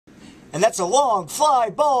And that's a long fly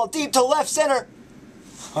ball deep to left center.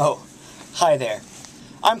 Oh, hi there.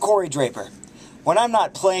 I'm Corey Draper. When I'm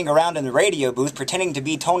not playing around in the radio booth pretending to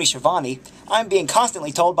be Tony Schiavone, I'm being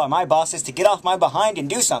constantly told by my bosses to get off my behind and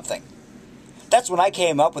do something. That's when I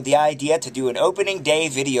came up with the idea to do an opening day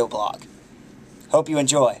video blog. Hope you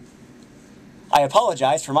enjoy. I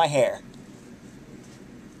apologize for my hair.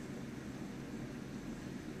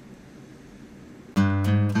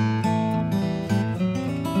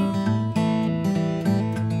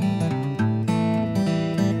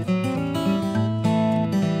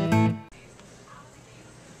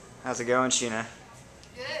 How's it going, Sheena?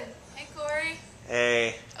 Good. Hey, Corey.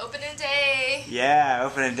 Hey. Opening day. Yeah,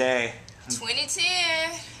 opening day.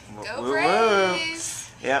 2010. Go Woo, Braves.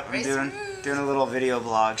 Woo. Yep, I'm Braves doing a little video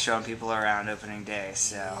blog showing people around opening day.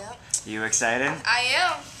 So, Yep. You excited? I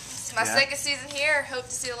am. It's my second season here. Hope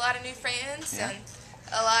to see a lot of new friends and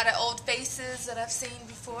a lot of old faces that I've seen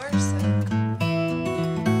before. So.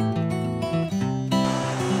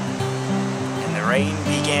 And the rain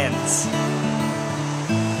begins.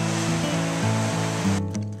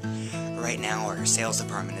 Right now our sales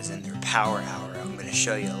department is in their power hour. I'm going to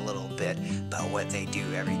show you a little bit about what they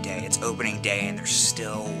do every day. It's opening day and they're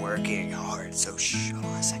still working hard, so shh, hold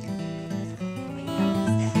on a second.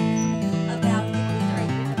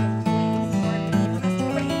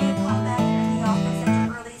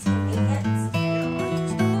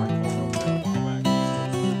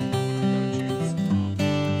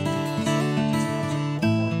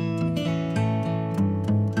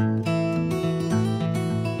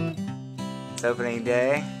 It's opening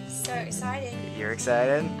day. So excited. You're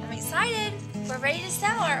excited? I'm excited. We're ready to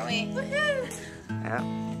sell, aren't we? Woohoo! Yep.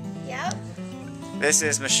 Yep. This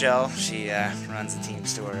is Michelle. She runs the team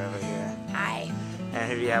store over here. Hi.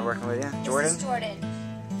 And who do you have working with you? Jordan? This is Jordan.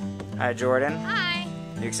 Hi, Jordan. Hi.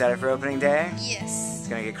 You excited for opening day? Yes. It's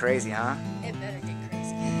gonna get crazy, huh? It better get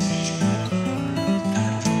crazy.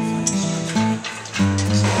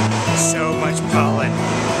 So much pollen.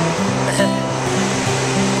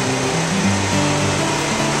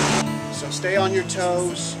 So stay on your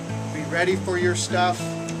toes, be ready for your stuff,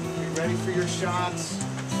 be ready for your shots,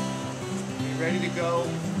 be ready to go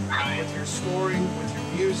with your scoring, with your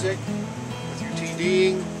music, with your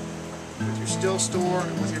TDing, with your still store,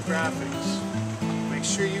 and with your graphics. Make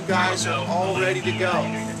sure you guys are all ready to go.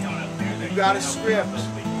 You've got a script,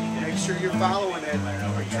 make sure you're following it,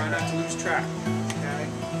 try not to lose track, okay?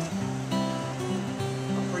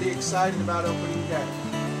 I'm pretty excited about opening day,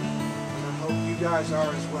 and I hope you guys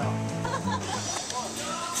are as well.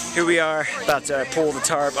 Here we are, about to pull the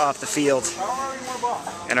tarp off the field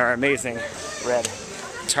in our amazing red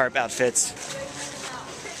tarp outfits.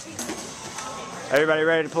 Everybody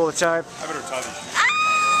ready to pull the tarp? I better tie this.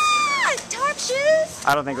 Ah! Tarp shoes!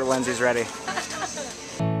 I don't think that Lindsay's ready.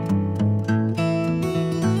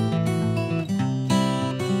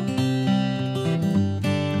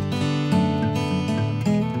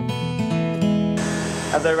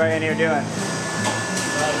 How's everybody in here doing?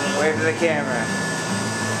 Wave to the camera.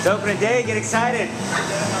 It's opening day, get excited.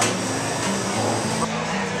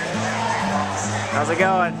 How's it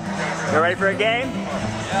going? You ready for a game?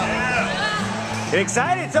 Get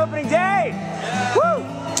excited, it's opening day! Woo!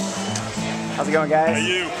 How's it going, guys? How are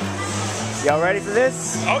you? Y'all ready for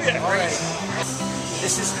this? Oh yeah. All right.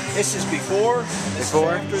 This is before. This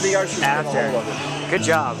Before? is after the ushers get a hold of it. After. Good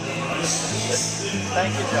job.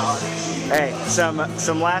 Thank you, John. Hey,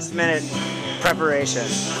 some last minute preparation.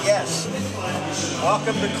 Yes.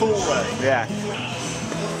 Welcome to Cool Way. Yeah.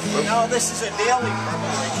 No, this is a daily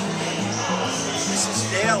preparation. This is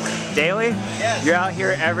daily. Daily? Yes. You're out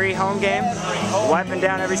here every home game, wiping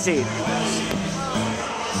down every seat.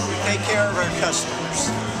 We take care of our customers.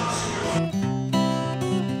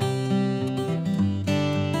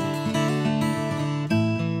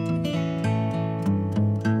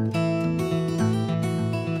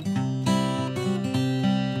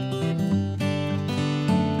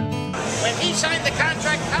 When he signed the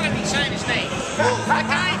contract, how did he sign his name? The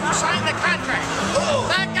guy who signed the contract.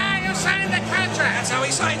 The guy who signed the contract. That's how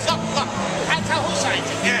he signs it. Look, that's how who signs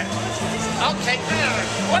it. Yeah. Okay,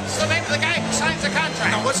 what's the name of the guy who signs the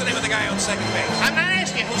contract? Now, what's the name of the guy on second base? I'm not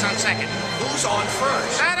asking who's on second. Who's on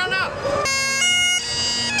first? I don't know.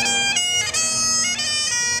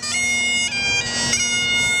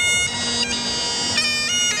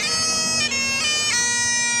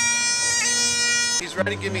 He's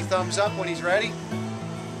ready. Give me thumbs up when he's ready.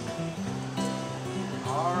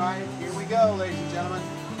 All right, here we go, ladies and gentlemen.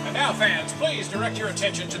 And now, fans, please direct your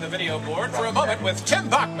attention to the video board for a moment with Tim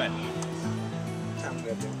Bachman.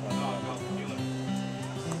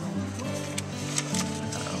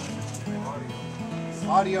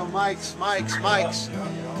 Audio mics, mics.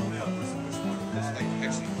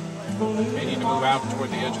 They need to move out toward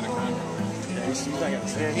the edge of the concourse.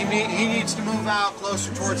 Yeah, he needs to move out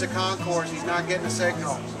closer towards the concourse. He's not getting a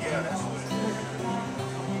signal.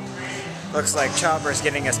 Looks like Chopper's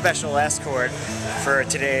getting a special escort for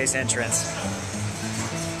today's entrance.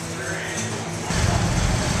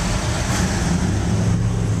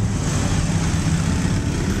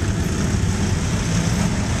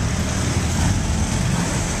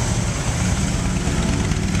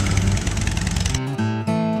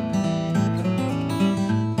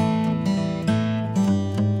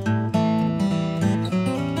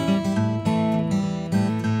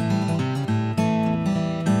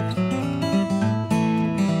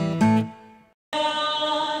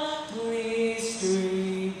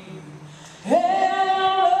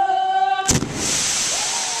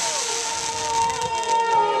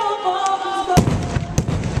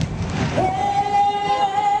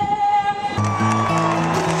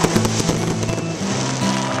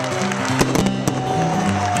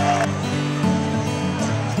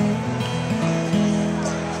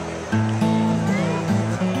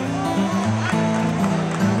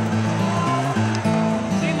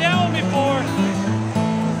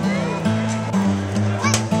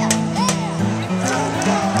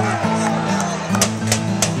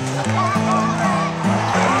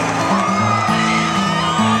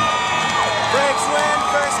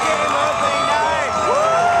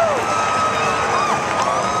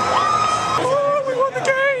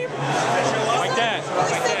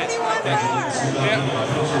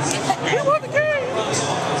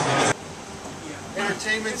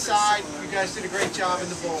 Entertainment side, you guys did a great job in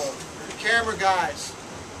the bowl. The camera guys,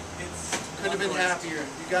 couldn't have been happier.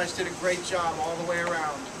 You guys did a great job all the way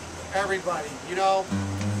around. Everybody, you know,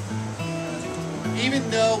 even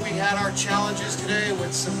though we had our challenges today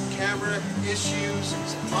with some camera issues and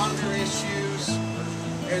some monitor issues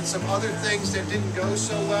and some other things that didn't go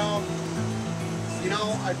so well, you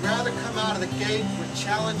know, I'd rather come out of the gate with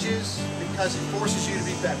challenges because it forces you to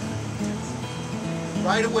be better.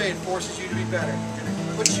 Right away, it forces you to be better. And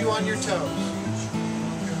it puts you on your toes.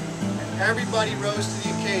 And everybody rose to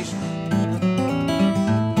the occasion.